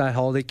that stat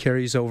holiday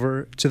carries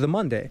over to the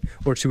Monday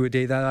or to a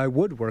day that I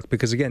would work,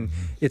 because again,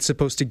 it's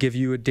supposed to give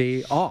you a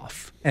day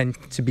off and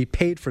to be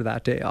paid for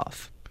that day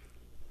off.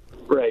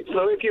 Right.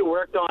 So if you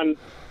worked on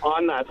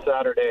that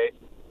Saturday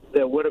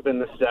that would have been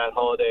the stat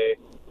holiday,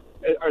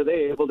 are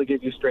they able to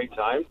give you straight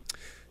time?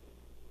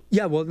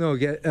 Yeah, well, no,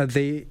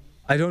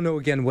 I don't know,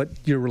 again, what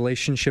your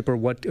relationship or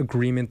what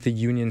agreement the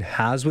union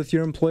has with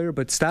your employer,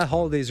 but stat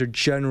holidays are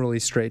generally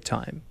straight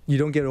time. You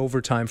don't get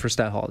overtime for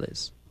stat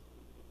holidays.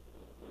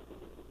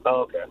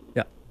 Oh, okay.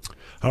 Yeah.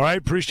 All right,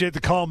 appreciate the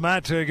call,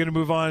 Matt. Going to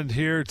move on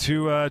here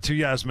to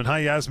Yasmin. Hi,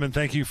 Yasmin.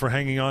 Thank you for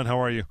hanging on. How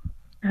are you?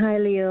 Hi,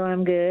 Leo.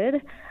 I'm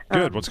good.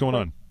 Good. What's going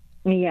on?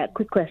 Yeah,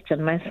 quick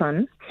question. My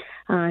son,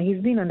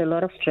 he's been under a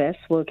lot of stress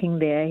working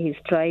there. He's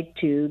tried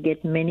to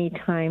get many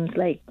times,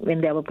 like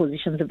when there were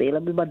positions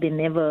available, but they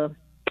never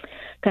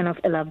kind of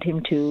allowed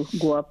him to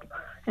go up.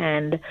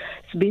 And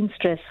it's been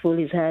stressful.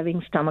 He's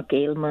having stomach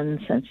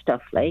ailments and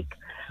stuff so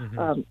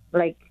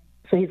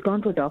he's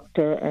gone to a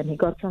doctor and he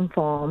got some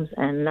forms,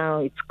 and now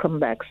it's come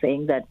back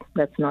saying that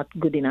that's not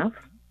good enough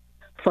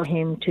for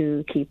him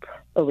to keep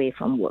away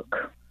from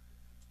work.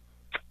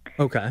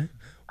 Okay.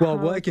 Well,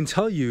 what I can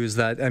tell you is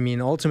that,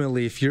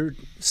 ultimately, if your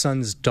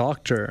son's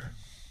doctor,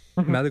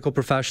 medical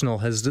professional,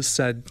 has just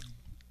said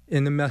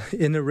in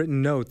a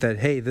written note that,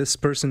 hey, this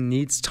person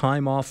needs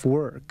time off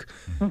work,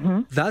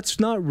 that's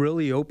not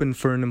really open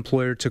for an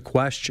employer to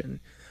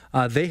question.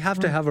 They have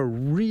to have a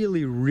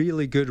really,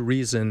 really good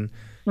reason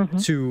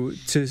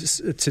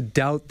to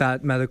doubt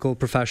that medical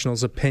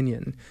professional's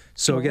opinion.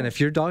 So again, if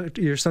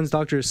your son's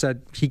doctor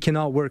said he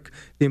cannot work,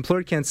 the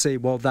employer can't say,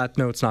 well, that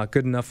note's not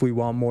good enough, we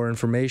want more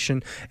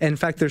information. And in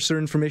fact, there's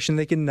certain information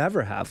they can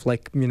never have,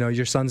 like,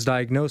 your son's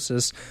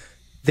diagnosis.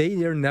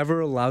 They are never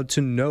allowed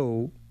to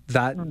know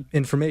that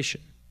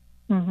information.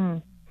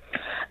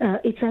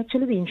 It's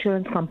actually the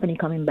insurance company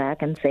coming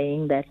back and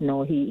saying that,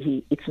 no,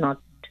 it's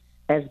not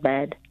as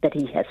bad, that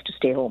he has to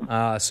stay home.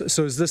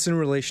 So is this in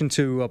relation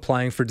to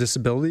applying for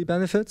disability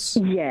benefits?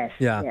 Yes.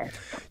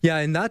 Yeah.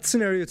 In that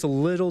scenario, it's a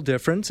little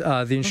different.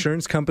 The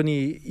insurance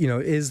company,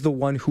 is the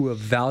one who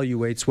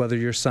evaluates whether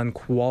your son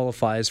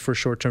qualifies for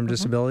short-term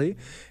disability,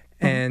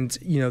 and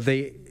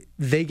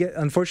they get,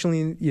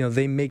 unfortunately,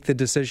 they make the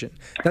decision.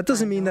 That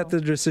doesn't mean that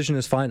the decision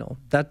is final.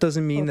 That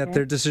doesn't mean that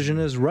their decision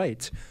is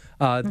right.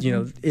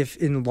 If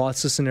in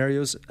lots of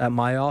scenarios at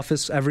my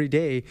office every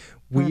day,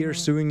 we are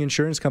suing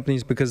insurance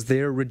companies because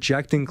they are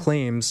rejecting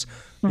claims,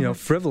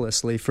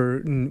 frivolously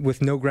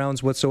with no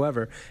grounds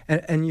whatsoever.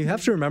 And you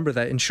have to remember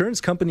that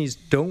insurance companies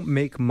don't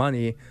make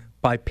money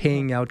by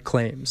paying out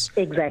claims.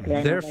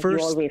 Exactly. You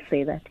always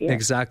say that. Yeah.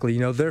 Exactly.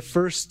 Their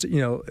first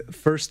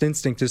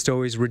instinct is to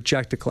always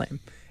reject a claim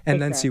and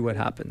then see what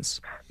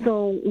happens.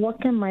 So what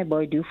can my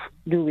boy do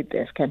with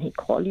this? Can he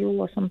call you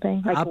or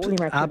something? I told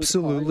him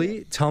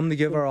absolutely. Tell him to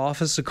give our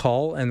office a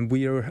call, and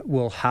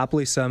will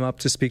happily set him up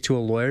to speak to a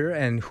lawyer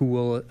and who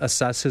will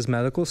assess his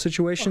medical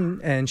situation,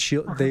 and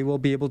they will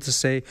be able to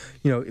say,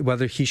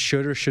 whether he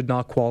should or should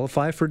not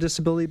qualify for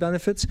disability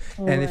benefits.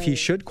 And if he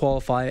should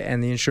qualify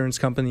and the insurance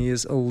company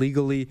is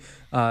illegally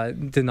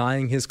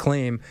denying his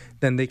claim,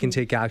 then they can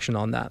take action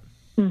on that.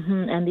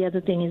 And the other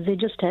thing is they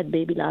just had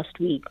baby last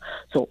week.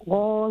 So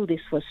all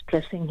this was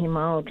stressing him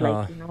out,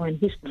 and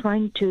he's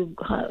trying to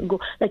go,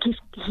 like he's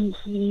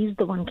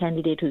the one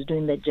candidate who's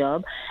doing that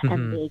job,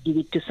 and they give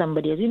it to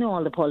somebody else.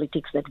 All the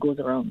politics that goes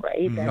around,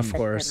 right? Of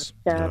course.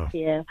 Kind of stuff,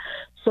 yeah.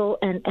 So,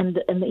 and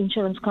the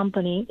insurance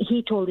company,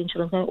 he told the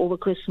insurance company over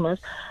Christmas,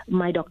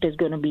 my doctor is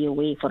going to be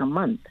away for a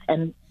month,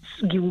 and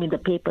give me the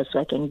paper so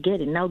I can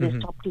get it. Now they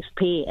stopped his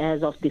pay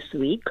as of this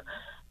week.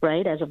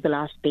 Right, as of the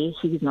last pay,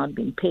 he's not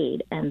been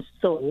paid, and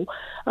so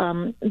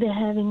they're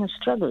having a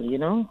struggle,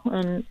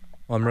 And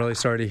I'm really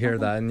sorry to hear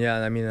that, and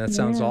that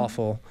sounds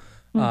awful.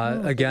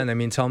 Again,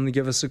 tell him to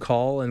give us a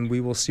call, and we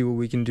will see what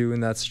we can do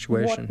in that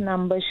situation. What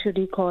number should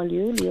he call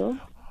you, Leo?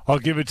 I'll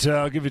give it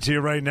to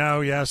you right now,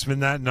 Yasmin.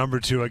 That number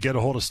to get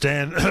a hold of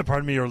Stan,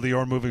 pardon me, or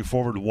Lior moving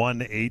forward,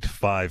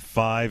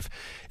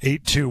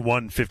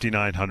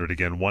 1-855-821-5900.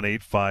 Again,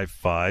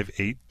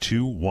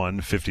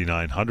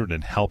 1-855-821-5900,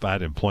 and help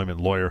at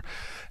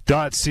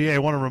employmentlawyer.ca. I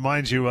want to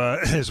remind you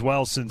as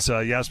well, since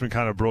Yasmin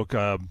kind of brought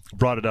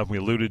it up, and we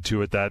alluded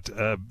to it, that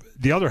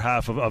the other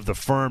half of the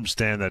firm,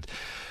 Stan, that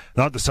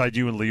not the side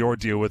you and Lior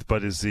deal with,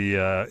 but is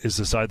the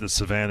side that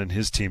Savan and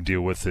his team deal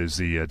with, is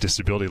the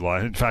disability law.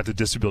 In fact, the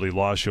disability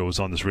law show is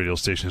on this radio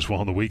station as well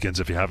on the weekends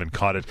if you haven't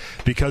caught it,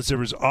 because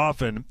there is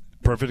often,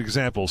 perfect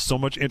example, so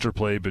much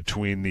interplay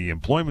between the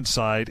employment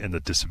side and the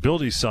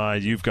disability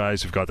side. You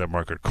guys have got that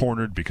market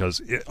cornered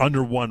because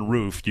under one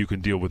roof you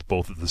can deal with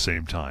both at the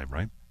same time,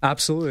 right?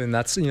 Absolutely, and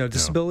that's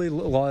disability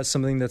law is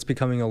something that's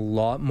becoming a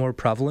lot more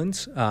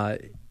prevalent.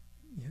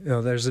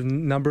 There's a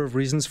number of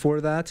reasons for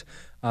that.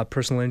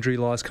 Personal injury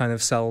laws kind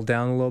of settled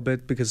down a little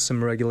bit because of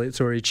some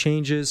regulatory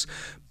changes.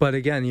 But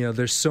again,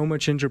 there's so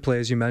much interplay,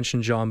 as you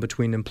mentioned, John,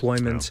 between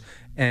employment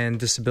and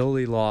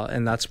disability law,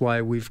 and that's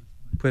why we've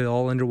put it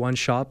all under one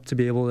shop to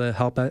be able to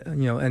help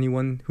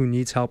anyone who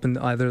needs help in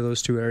either of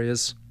those two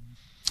areas.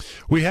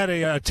 We had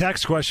a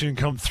text question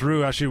come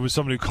through. Actually, it was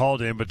somebody who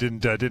called in but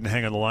didn't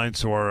hang on the line.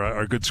 So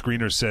our good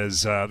screener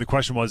says the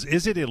question was: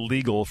 is it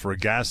illegal for a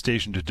gas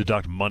station to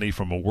deduct money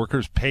from a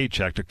worker's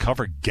paycheck to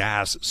cover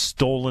gas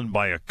stolen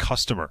by a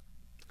customer?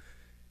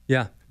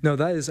 Yeah. No,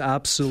 that is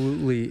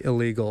absolutely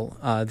illegal.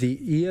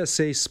 The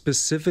ESA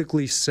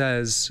specifically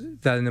says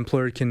that an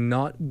employer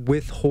cannot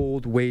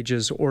withhold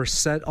wages or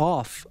set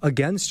off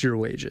against your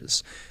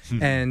wages,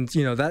 and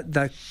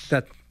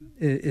that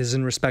is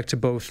in respect to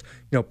both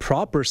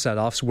proper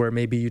set-offs, where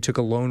maybe you took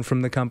a loan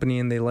from the company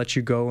and they let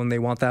you go and they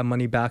want that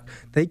money back.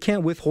 They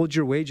can't withhold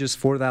your wages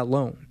for that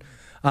loan.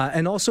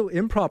 And also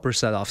improper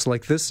set-offs,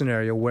 like this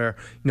scenario where,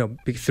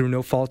 through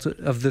no fault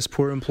of this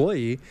poor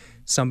employee,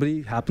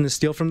 somebody happened to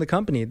steal from the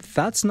company.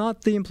 That's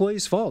not the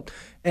employee's fault.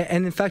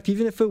 And in fact,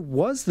 even if it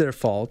was their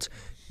fault,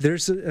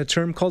 there's a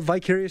term called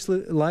vicarious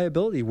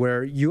liability,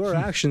 where your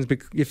actions,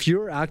 if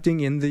you're acting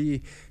in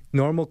the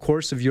normal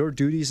course of your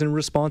duties and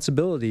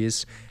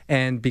responsibilities,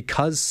 and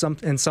because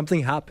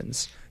something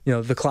happens.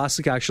 The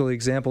classic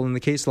example in the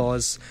case law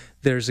is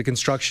there's a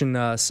construction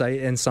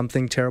site and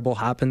something terrible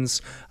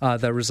happens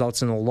that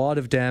results in a lot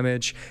of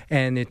damage,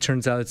 and it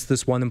turns out it's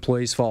this one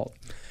employee's fault.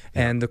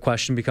 And the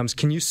question becomes,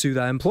 can you sue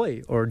that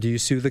employee, or do you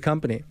sue the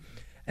company?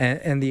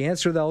 And the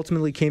answer that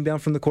ultimately came down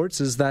from the courts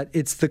is that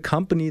it's the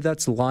company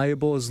that's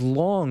liable as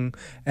long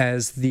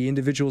as the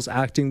individual's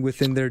acting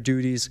within their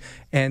duties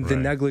and the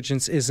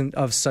negligence isn't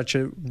of such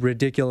a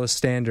ridiculous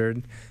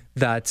standard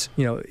that,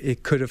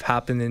 it could have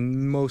happened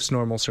in most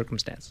normal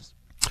circumstances.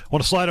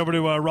 Want to slide over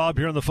to Rob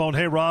here on the phone.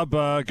 Hey, Rob,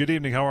 good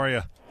evening. How are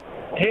you?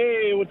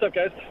 Hey, what's up,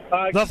 guys?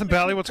 Nothing,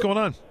 Pally. What's going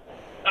on?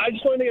 I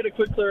just wanted to get a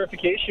quick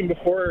clarification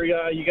before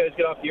you guys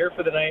get off the air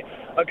for the night.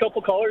 A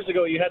couple callers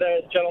ago, you had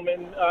a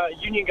gentleman,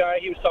 union guy,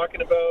 he was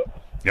talking about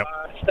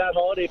stat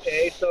holiday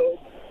pay. So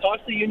toss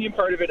the union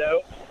part of it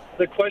out.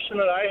 The question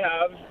that I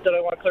have that I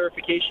want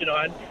clarification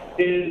on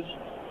is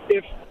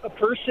if a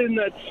person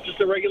that's just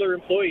a regular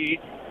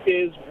employee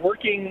is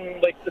working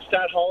like the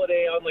stat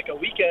holiday on like a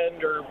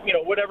weekend or,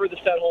 whatever the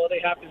stat holiday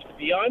happens to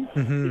be on,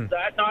 is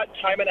that not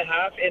time and a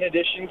half in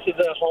addition to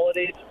the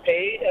holiday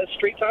pay as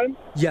straight time?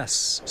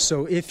 Yes.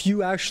 So if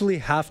you actually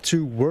have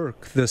to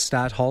work the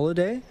stat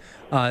holiday,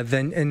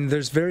 then, and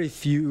there's very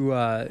few,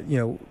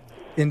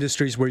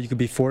 industries where you could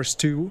be forced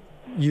to.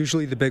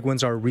 Usually the big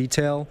ones are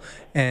retail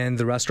and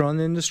the restaurant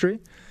industry.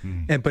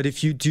 But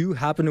if you do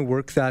happen to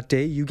work that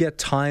day, you get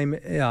time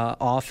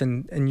off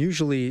and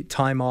usually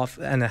time off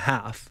and a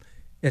half.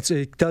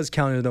 It does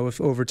count as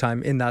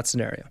overtime in that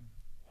scenario.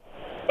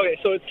 Okay,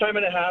 so it's time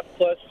and a half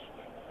plus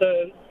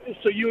so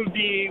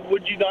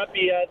would you not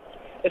be at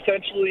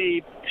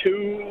essentially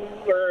 2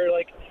 or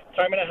like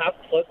time and a half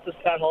plus the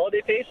stat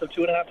holiday pay, so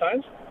 2.5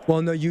 times?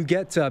 Well, no, you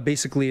get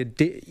basically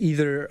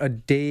either a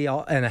day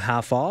and a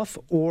half off,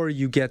 or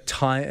you get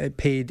time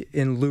paid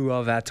in lieu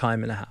of that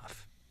time and a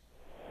half.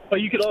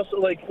 But you could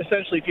also,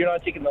 essentially, if you're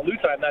not taking the lieu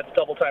time, that's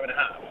double time and a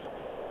half.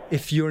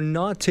 If you're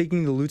not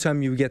taking the lieu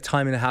time, you get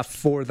time and a half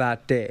for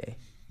that day.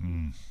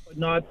 But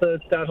not the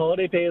stat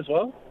holiday pay as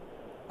well?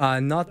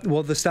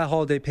 The stat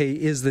holiday pay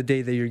is the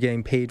day that you're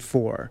getting paid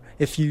for.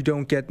 If you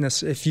don't,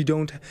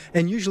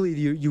 and usually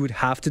you would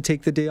have to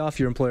take the day off.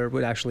 Your employer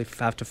would actually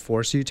have to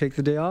force you to take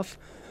the day off.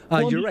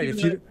 You're right.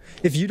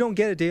 If you don't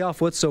get a day off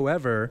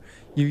whatsoever,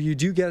 you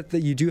do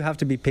have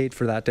to be paid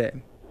for that day.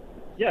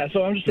 Yeah,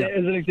 so I'm just saying,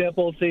 as an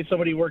example, say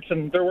somebody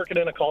they're working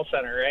in a call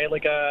center, right?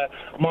 Like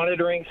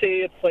monitoring,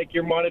 say it's like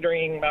you're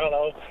monitoring, I don't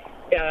know,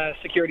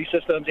 security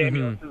systems,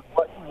 ambulances,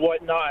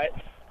 whatnot,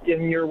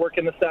 and you're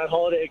working the stat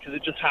holiday because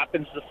it just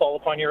happens to fall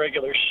upon your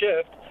regular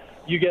shift.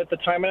 You get the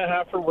time and a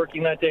half for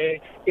working that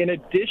day in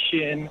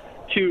addition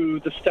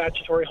to the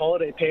statutory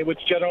holiday pay,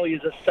 which generally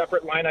is a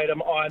separate line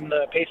item on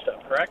the pay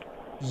stub, correct?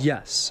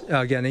 Yes.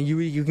 Again, and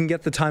you can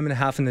get the time and a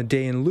half in the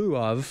day in lieu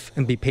of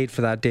and be paid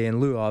for that day in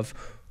lieu of.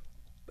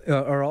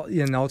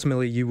 And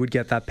ultimately you would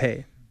get that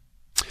pay.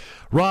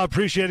 Rob,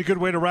 appreciate it. Good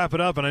way to wrap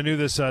it up. And I knew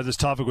this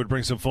topic would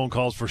bring some phone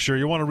calls for sure.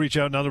 You want to reach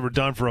out now that we're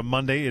done for a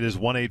Monday. It is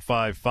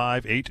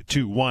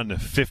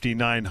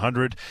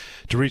 1-855-821-5900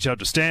 to reach out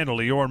to Stan or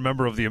Lior,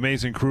 member of the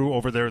amazing crew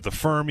over there at the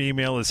firm.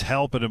 Email is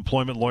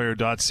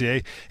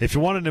help@employmentlawyer.ca. If you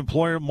want an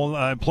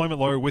employment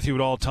lawyer with you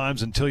at all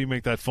times until you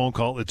make that phone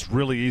call, it's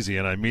really easy,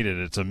 and I mean it.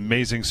 It's an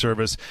amazing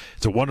service.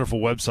 It's a wonderful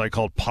website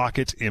called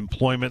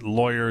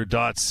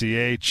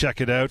pocketemploymentlawyer.ca.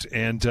 Check it out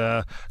and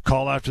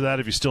call after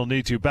that if you still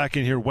need to. Back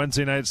in here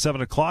Wednesday night at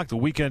 7 o'clock. The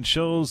weekend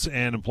shows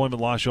and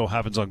Employment Law Show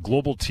happens on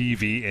Global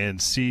TV and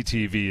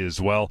CTV as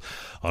well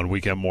on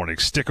weekend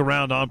mornings. Stick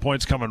around. On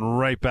Point's coming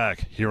right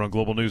back here on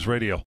Global News Radio.